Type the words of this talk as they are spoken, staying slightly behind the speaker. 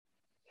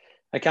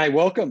Okay,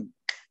 welcome.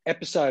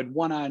 Episode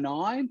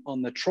 109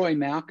 on the Troy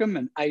Malcolm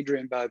and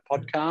Adrian Bow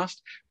podcast.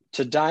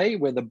 Today,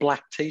 we're the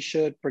Black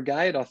T-shirt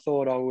brigade. I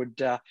thought I would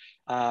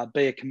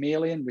be a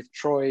chameleon with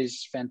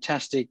Troy's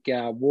fantastic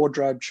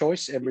wardrobe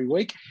choice every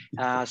week.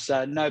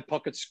 So no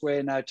pocket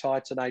square, no tie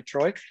today,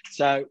 Troy.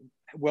 So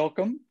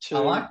welcome to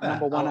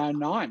number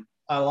 109.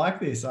 I like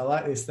this.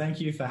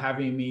 Thank you for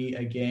having me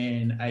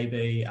again,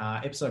 AB,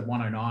 episode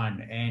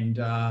 109.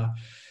 And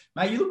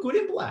mate, you look good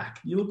in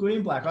black.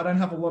 I don't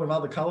have a lot of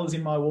other colours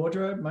in my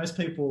wardrobe. Most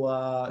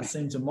people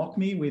seem to mock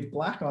me with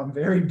black. I'm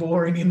very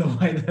boring in the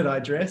way that I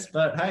dress.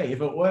 But hey,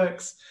 if it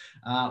works,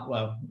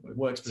 it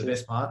works for the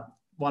best part.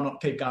 Why not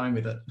keep going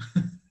with it?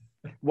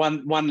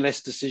 One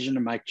less decision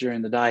to make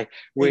during the day,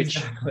 which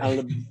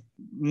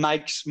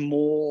makes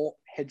more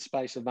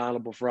headspace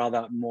available for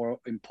other more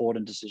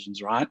important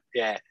decisions, right?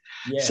 Yeah.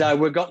 So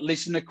we've got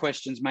listener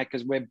questions, mate,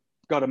 because we've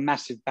got a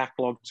massive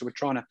backlog, so we're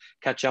trying to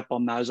catch up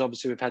on those.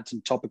 Obviously, we've had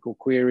some topical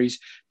queries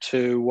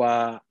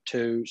to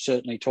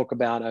certainly talk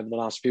about over the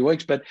last few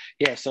weeks. But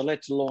yeah, so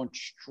let's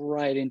launch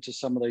straight into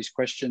some of these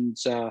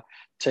questions,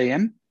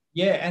 TM.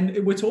 Yeah,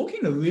 and we're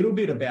talking a little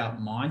bit about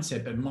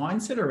mindset, but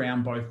mindset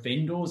around both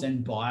vendors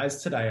and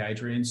buyers today,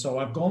 Adrian. So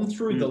I've gone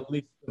through the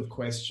list of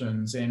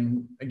questions.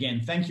 And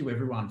again, thank you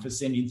everyone for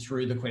sending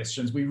through the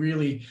questions. We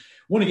really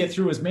want to get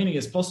through as many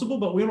as possible,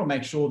 but we want to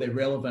make sure they're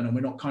relevant and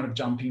we're not kind of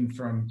jumping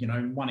from,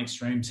 one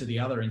extreme to the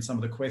other in some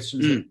of the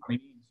questions that are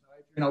coming in.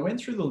 And I went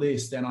through the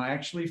list and I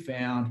actually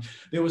found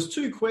there was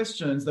two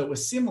questions that were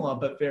similar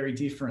but very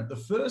different. The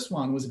first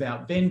one was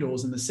about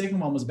vendors and the second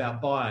one was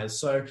about buyers.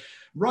 So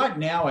right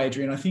now,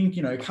 Adrian, I think,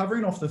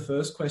 covering off the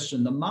first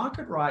question, the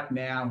market right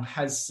now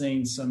has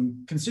seen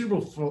some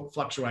considerable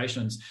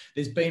fluctuations.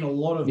 There's been a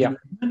lot of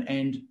movement,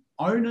 and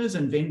owners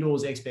and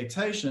vendors'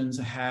 expectations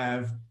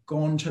have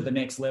gone to the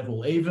next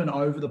level, even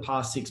over the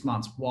past 6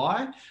 months.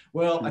 Why?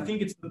 Well, I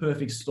think it's the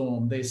perfect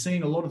storm. They're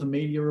seeing a lot of the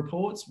media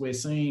reports. We're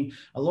seeing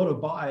a lot of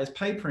buyers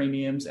pay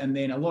premiums, and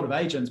then a lot of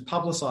agents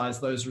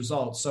publicize those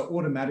results. So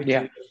automatically,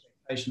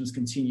 expectations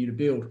continue to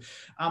build.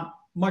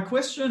 My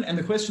question, and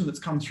the question that's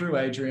come through,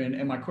 Adrian,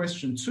 and my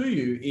question to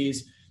you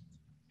is,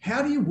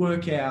 how do you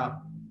work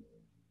out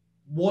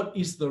what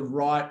is the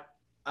right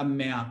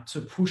amount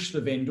to push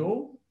the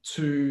vendor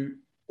to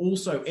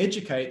also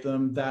educate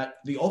them that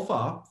the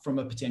offer from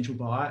a potential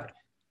buyer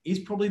is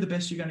probably the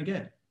best you're going to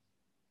get?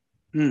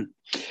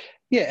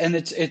 Yeah, and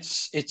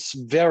it's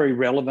very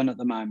relevant at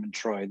the moment,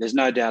 Troy. There's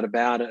no doubt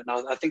about it.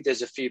 And I think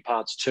there's a few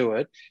parts to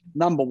it.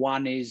 Number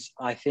one is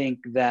I think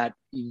that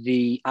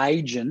the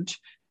agent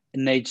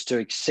needs to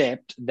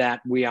accept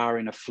that we are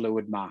in a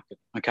fluid market,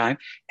 okay?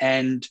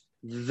 And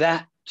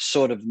that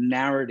sort of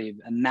narrative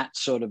and that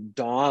sort of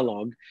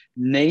dialogue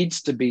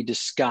needs to be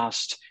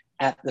discussed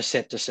at the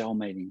set to sell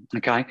meeting,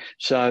 okay?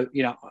 So,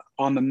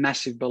 I'm a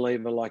massive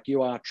believer, like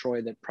you are,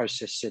 Troy, that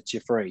process sets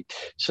you free.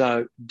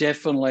 So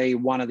definitely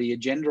one of the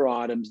agenda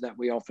items that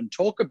we often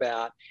talk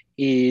about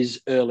is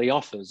early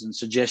offers and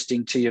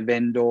suggesting to your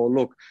vendor,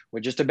 look,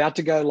 we're just about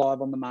to go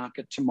live on the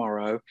market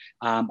tomorrow.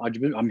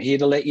 I'm here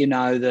to let you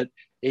know that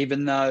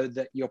even though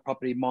that your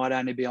property might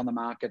only be on the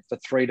market for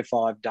 3 to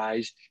 5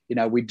 days,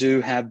 we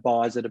do have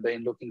buyers that have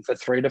been looking for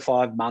 3 to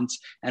 5 months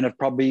and have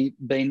probably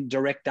been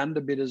direct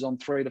underbidders on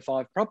 3 to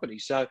 5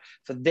 properties. So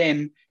for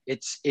them,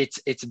 it's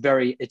a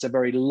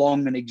very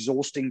long and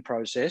exhausting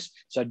process.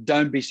 So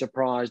don't be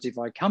surprised if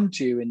I come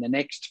to you in the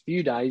next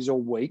few days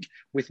or week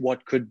with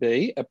what could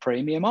be a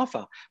premium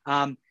offer.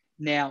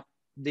 Now,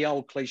 the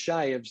old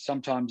cliche of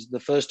sometimes the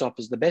first offer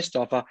is the best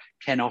offer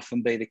can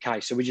often be the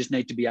case. So we just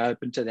need to be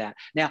open to that.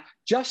 Now,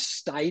 just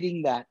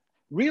stating that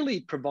really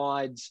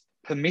provides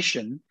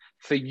permission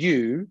for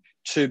you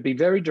to be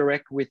very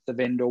direct with the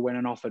vendor when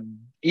an offer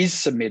is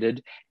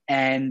submitted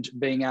and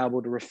being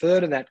able to refer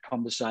to that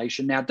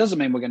conversation. Now, it doesn't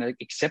mean we're going to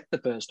accept the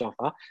first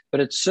offer,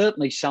 but it's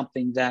certainly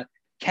something that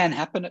can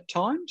happen at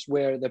times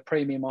where the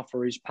premium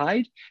offer is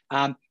paid.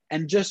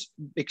 And just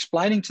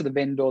explaining to the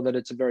vendor that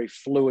it's a very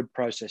fluid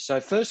process. So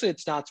firstly, it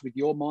starts with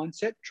your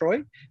mindset,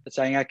 Troy, it's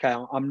saying, okay,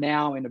 I'm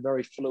now in a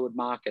very fluid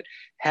market.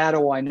 How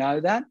do I know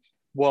that?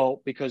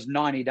 Well, because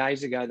 90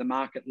 days ago, the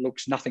market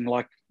looks nothing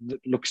like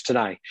it looks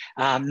today.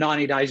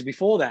 90 days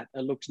before that,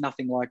 it looks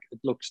nothing like it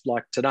looks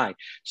like today.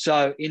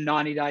 So in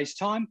 90 days'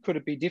 time, could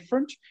it be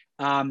different?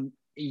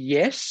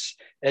 Yes,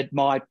 it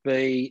might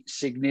be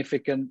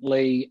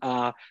significantly,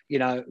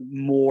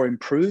 more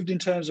improved in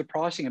terms of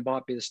pricing. It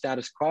might be the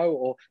status quo,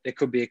 or there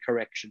could be a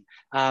correction.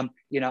 I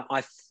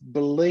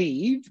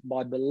believe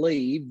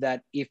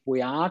that if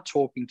we are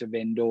talking to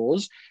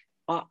vendors,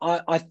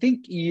 I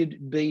think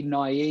you'd be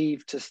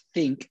naive to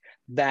think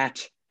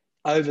that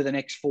over the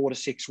next 4 to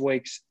 6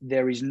 weeks,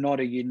 there is not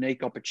a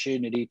unique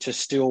opportunity to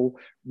still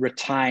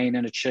retain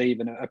and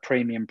achieve a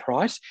premium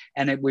price.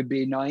 And it would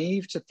be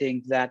naive to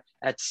think that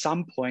at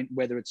some point,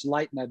 whether it's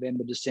late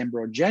November,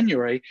 December, or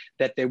January,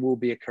 that there will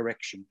be a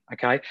correction.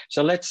 Okay,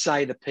 so let's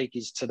say the peak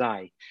is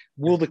today.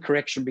 Will the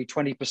correction be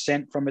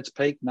 20% from its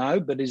peak? No,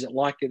 but is it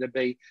likely to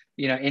be,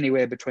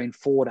 anywhere between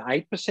 4 to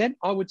 8%?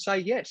 I would say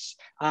yes.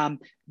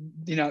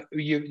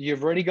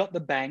 You've already got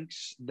the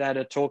banks that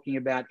are talking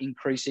about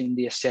increasing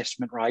the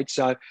assessment rate.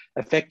 So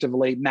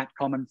effectively, Matt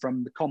Common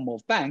from the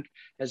Commonwealth Bank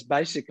has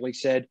basically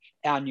said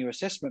our new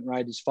assessment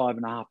rate is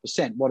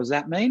 5.5%. What does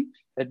that mean?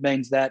 It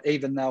means that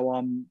even though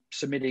I'm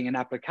submitting an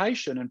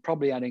application and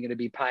probably only going to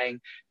be paying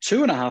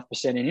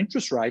 2.5% in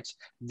interest rates,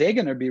 they're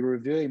going to be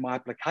reviewing my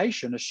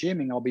application,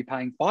 assuming I'll be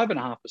paying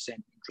 5.5%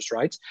 interest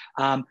rates.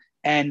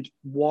 And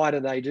why do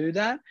they do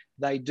that?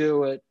 They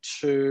do it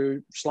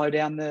to slow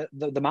down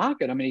the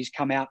market. I mean, he's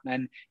come out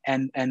and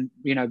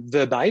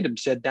verbatim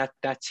said that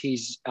that's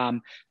his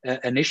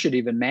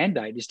initiative and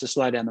mandate is to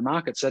slow down the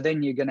market. So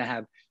then you're going to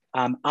have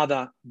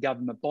other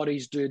government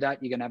bodies do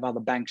that. You're going to have other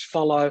banks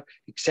follow,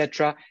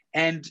 etc.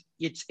 And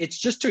it's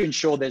just to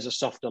ensure there's a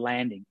softer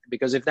landing,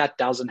 because if that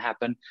doesn't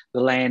happen, the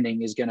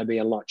landing is going to be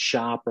a lot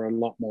sharper, a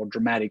lot more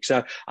dramatic.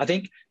 So I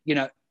think,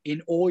 in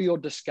all your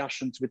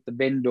discussions with the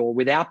vendor,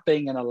 without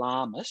being an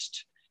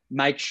alarmist,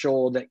 make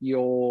sure that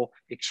you're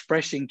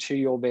expressing to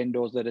your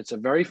vendors that it's a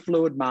very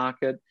fluid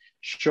market.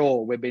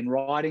 Sure, we've been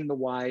riding the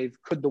wave.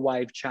 Could the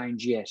wave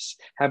change? Yes.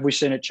 Have we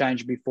seen it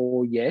change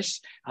before?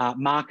 Yes.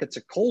 Markets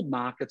are called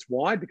markets.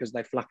 Why? Because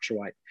they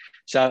fluctuate.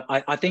 So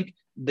I think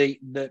the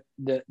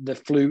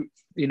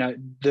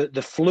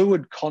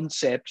fluid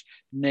concept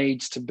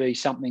needs to be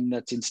something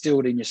that's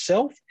instilled in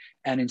yourself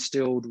and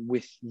instilled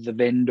with the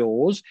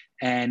vendors,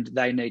 and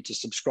they need to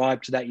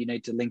subscribe to that. You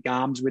need to link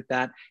arms with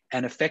that,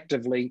 and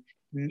effectively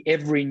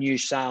every new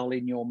sale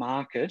in your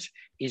market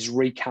is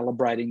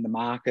recalibrating the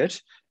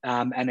market,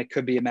 and it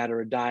could be a matter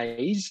of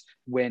days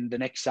when the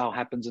next sale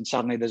happens and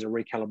suddenly there's a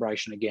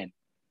recalibration again.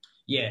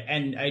 Yeah,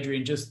 and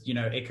Adrian, just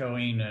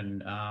echoing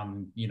and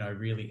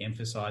really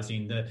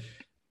emphasising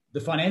the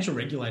financial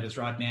regulators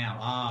right now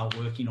are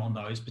working on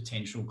those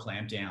potential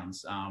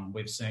clampdowns.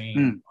 We've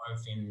seen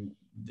both in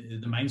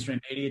the mainstream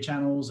media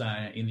channels,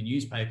 in the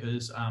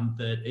newspapers,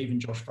 that even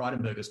Josh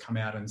Frydenberg has come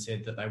out and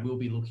said that they will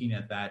be looking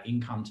at that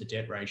income to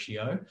debt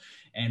ratio.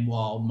 And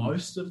while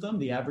most of them,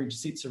 the average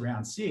sits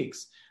around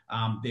 6,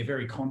 they're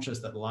very conscious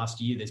that the last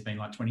year there's been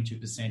like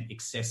 22%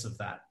 excess of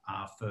that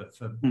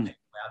for people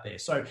out there.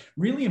 So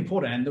really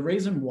important. And the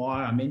reason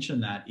why I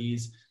mention that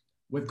is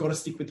we've got to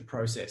stick with the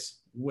process.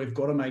 We've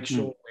got to make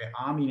sure we're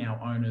arming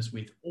our owners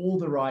with all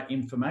the right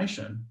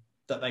information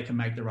that they can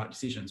make the right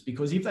decisions.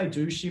 Because if they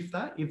do shift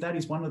that, if that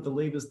is one of the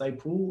levers they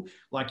pull,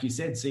 like you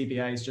said,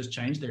 CBA has just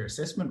changed their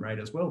assessment rate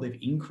as well. They've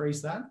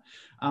increased that.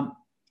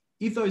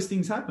 If those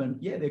things happen,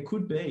 there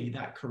could be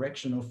that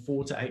correction of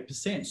 4 to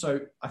 8%.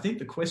 So I think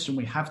the question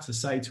we have to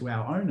say to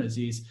our owners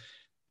is,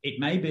 it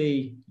may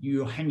be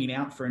you're hanging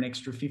out for an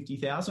extra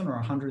 50,000 or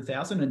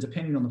 100,000, and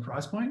depending on the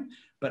price point,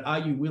 but are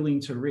you willing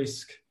to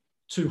risk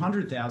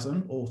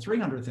 200,000 or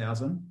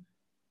 300,000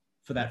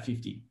 for that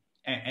 50?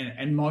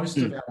 And most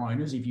of our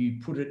owners, if you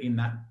put it in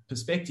that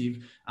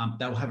perspective,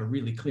 they'll have a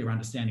really clear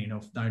understanding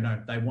of,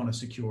 no, they want to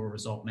secure a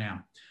result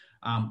now.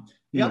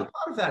 The other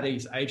part of that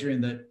is,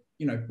 Adrian, that,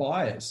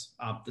 buyers,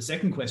 the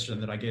second question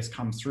that I guess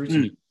comes through to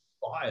me,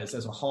 buyers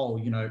as a whole,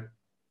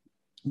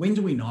 when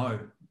do we know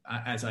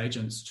as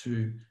agents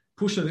to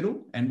push a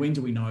little, and when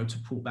do we know to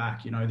pull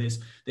back?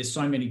 There's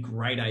so many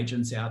great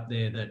agents out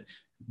there that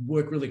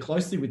work really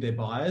closely with their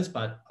buyers,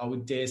 but I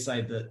would dare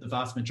say that the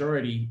vast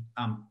majority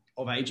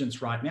of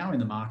agents right now in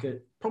the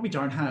market probably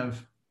don't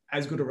have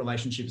as good a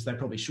relationship as they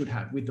probably should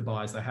have with the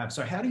buyers they have.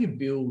 So how do you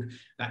build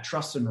that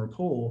trust and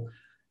rapport,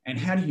 and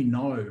how do you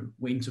know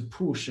when to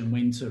push and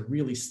when to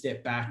really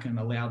step back and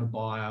allow the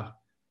buyer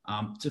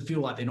to feel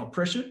like they're not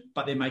pressured,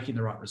 but they're making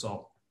the right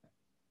result?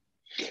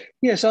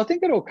 Yeah, so I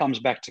think it all comes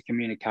back to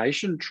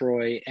communication,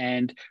 Troy,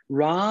 and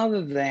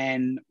rather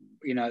than,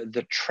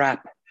 the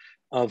trap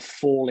of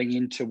falling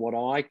into what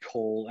I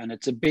call, and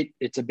it's a bit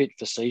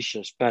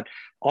facetious, but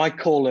I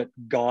call it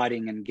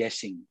guiding and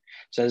guessing.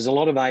 So there's a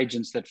lot of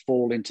agents that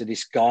fall into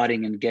this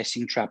guiding and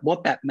guessing trap.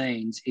 What that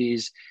means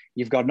is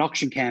you've got an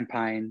auction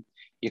campaign,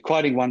 you're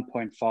quoting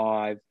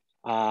 1.5,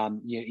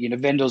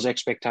 vendors'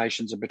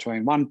 expectations are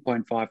between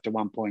 1.5 to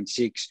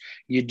 1.6.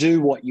 You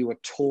do what you were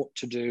taught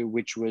to do,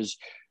 which was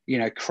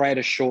create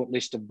a short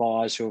list of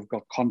buyers who have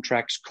got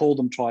contracts, call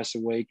them twice a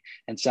week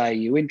and say, are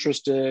you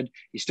interested?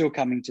 You're still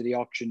coming to the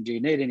auction. Do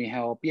you need any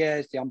help?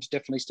 Yes, I'm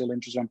definitely still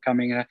interested. I'm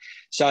coming.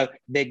 So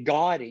they're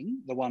guiding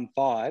the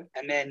 1.5,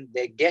 and then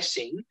they're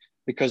guessing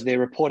because they're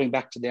reporting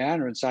back to the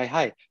owner and say,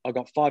 hey, I've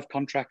got 5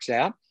 contracts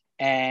out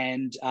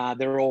and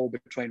they're all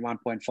between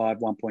 1.5,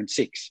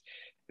 1.6.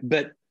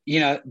 But,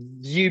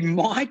 you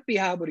might be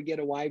able to get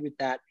away with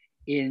that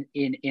in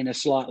a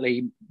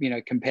slightly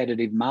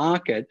competitive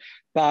market,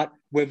 but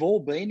we've all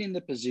been in the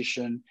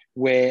position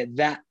where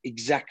that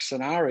exact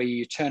scenario,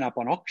 you turn up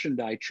on auction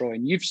day, Troy,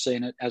 and you've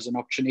seen it as an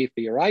auctioneer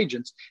for your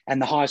agents,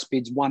 and the highest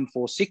bid's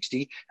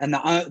 1,460, and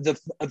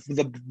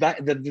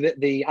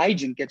the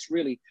agent gets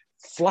really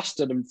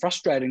flustered and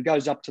frustrated and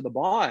goes up to the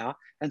buyer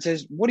and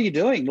says, what are you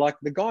doing? Like,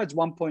 the guide's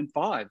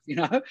 1.5, you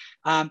know?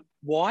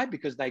 Why?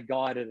 Because they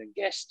guided and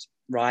guessed,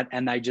 right?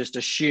 And they just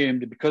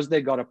assumed, because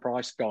they got a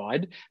price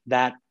guide,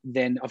 that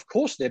then of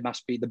course the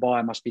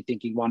buyer must be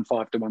thinking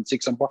 1.5 to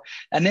 1.6.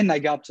 And then they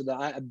go up to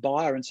the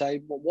buyer and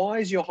say, well, why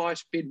is your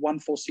highest bid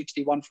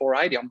 1.460,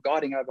 1.480? I'm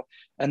guiding over.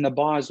 And the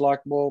buyer's like,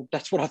 well,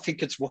 that's what I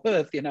think it's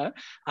worth, you know?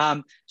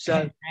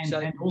 So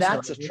also,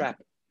 that's a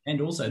trap. And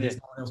also, there's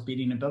no one else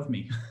bidding above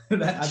me.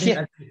 I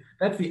think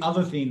that's the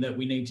other thing that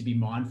we need to be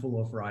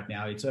mindful of right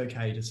now. It's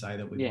okay to say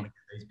that we want to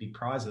get these big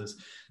prizes.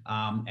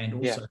 And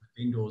also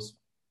vendors,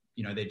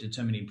 you know, they're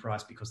determining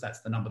price because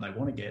that's the number they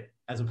want to get,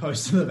 as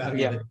opposed to the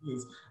value that it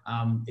is.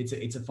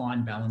 It's a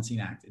fine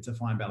balancing act. It's a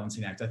fine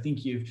balancing act. I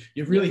think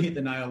you've really hit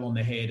the nail on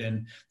the head.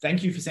 And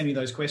thank you for sending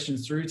those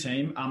questions through,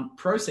 team.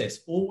 Process.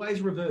 Always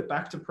revert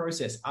back to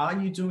process. Are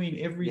you doing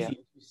everything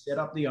to set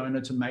up the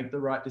owner to make the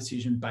right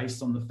decision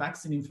based on the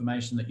facts and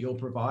information that you're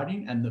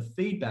providing and the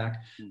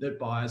feedback that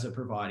buyers are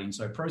providing?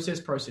 So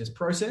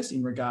process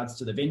in regards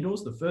to the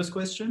vendors, the first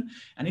question.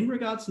 And in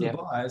regards to the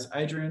buyers,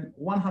 Adrian,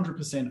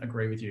 100%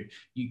 agree with you.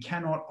 You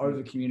cannot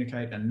over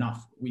communicate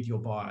enough with your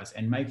buyers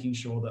and making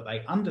sure that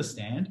they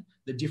understand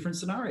the different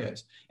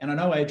scenarios. And I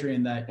know,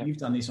 Adrian, that you've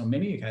done this on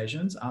many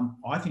occasions.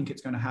 I think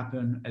it's going to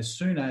happen as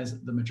soon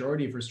as the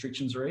majority of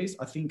restrictions are eased.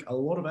 I think a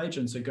lot of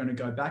agents are going to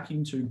go back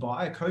into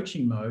buyer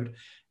coaching mode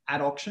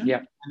at auction,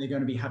 and they're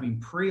going to be having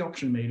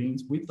pre-auction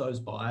meetings with those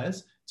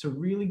buyers to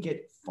really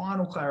get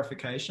final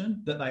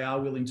clarification that they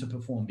are willing to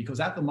perform. Because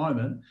at the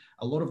moment,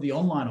 a lot of the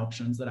online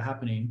auctions that are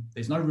happening,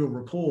 there's no real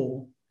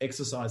rapport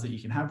exercise that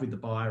you can have with the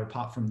buyer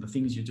apart from the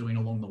things you're doing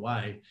along the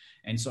way.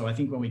 And so I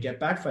think when we get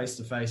back face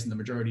to face in the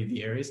majority of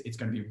the areas, it's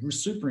going to be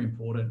super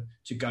important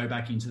to go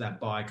back into that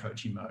buyer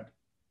coaching mode.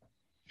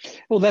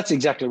 Well, that's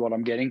exactly what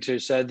I'm getting to.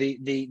 So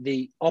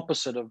the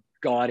opposite of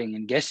guiding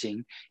and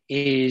guessing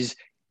is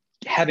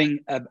having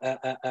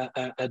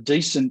a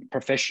decent,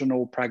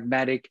 professional,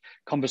 pragmatic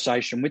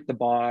conversation with the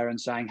buyer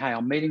and saying, hey,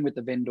 I'm meeting with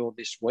the vendor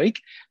this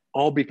week.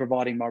 I'll be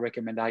providing my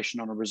recommendation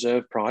on a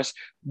reserve price.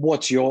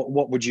 What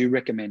would you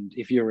recommend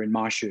if you're in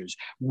my shoes?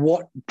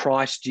 What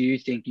price do you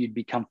think you'd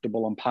be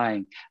comfortable on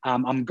paying?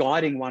 I'm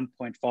guiding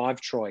 1.5,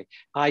 Troy.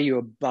 Are you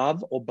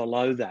above or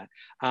below that?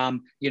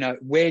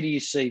 Where do you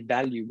see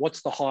value?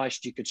 What's the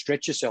highest you could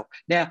stretch yourself?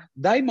 Now,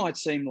 they might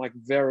seem like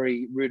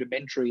very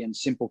rudimentary and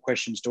simple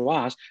questions to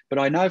ask, but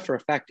I know for a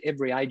fact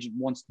every agent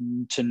wants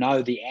to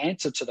know the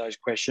answer to those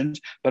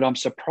questions, but I'm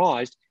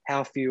surprised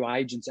how few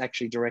agents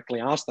actually directly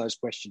ask those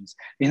questions,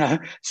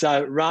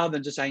 So rather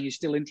than just saying you're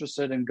still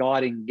interested in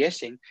guiding and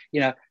guessing,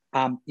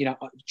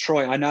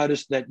 Troy, I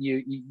noticed that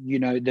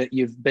that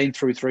you've been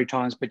through 3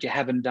 times, but you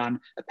haven't done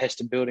a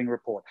pest and building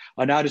report.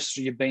 I noticed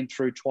you've been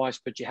through twice,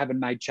 but you haven't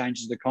made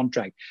changes to the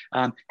contract.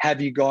 Have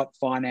you got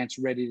finance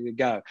ready to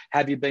go?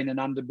 Have you been an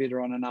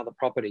underbidder on another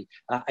property?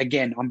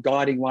 Again, I'm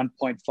guiding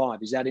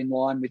 1.5. Is that in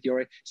line with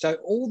your? So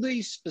all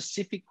these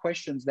specific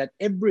questions that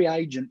every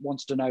agent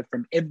wants to know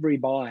from every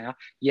buyer,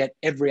 yet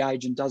every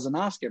agent doesn't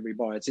ask every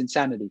buyer. It's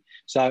insanity.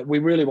 So we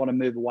really want to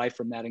move away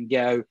from that and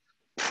go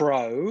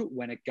pro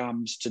when it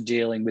comes to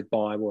dealing with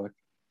buyer work.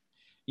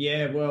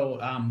 Yeah, well,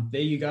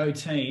 there you go,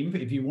 team.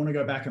 If you want to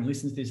go back and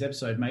listen to this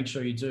episode, make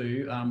sure you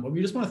do.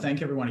 We just want to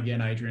thank everyone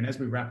again, Adrian. As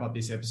we wrap up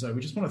this episode,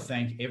 we just want to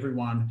thank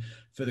everyone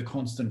for the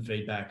constant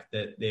feedback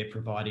that they're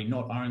providing,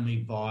 not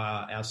only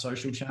via our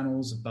social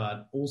channels,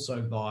 but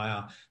also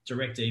via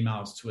direct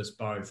emails to us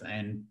both,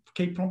 and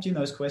keep prompting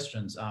those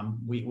questions.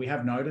 We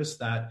have noticed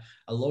that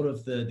a lot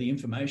of the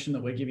information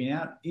that we're giving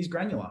out is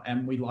granular,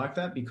 and we like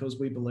that because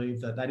we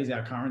believe that is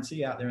our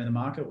currency out there in the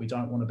market. We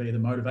don't want to be the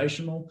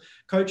motivational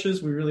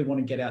coaches. We really want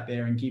to get out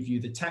there and give you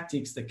the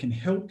tactics that can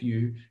help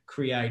you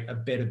create a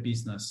better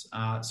business.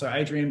 So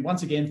Adrian,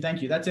 once again,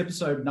 thank you. That's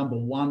episode number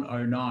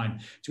 109.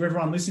 To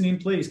everyone listening,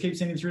 please keep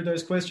sending through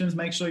those questions.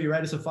 Make sure you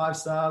rate us a 5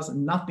 stars,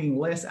 nothing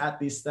less at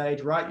this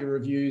stage. Write your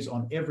reviews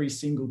on every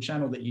single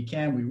channel that you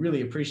can. We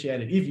really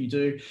appreciate it if you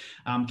do.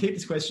 Keep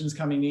these questions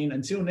coming in.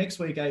 Until next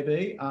week,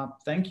 AB,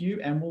 thank you,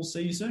 and we'll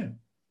see you soon.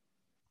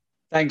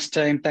 Thanks,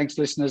 team. Thanks,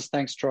 listeners.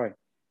 Thanks, Troy.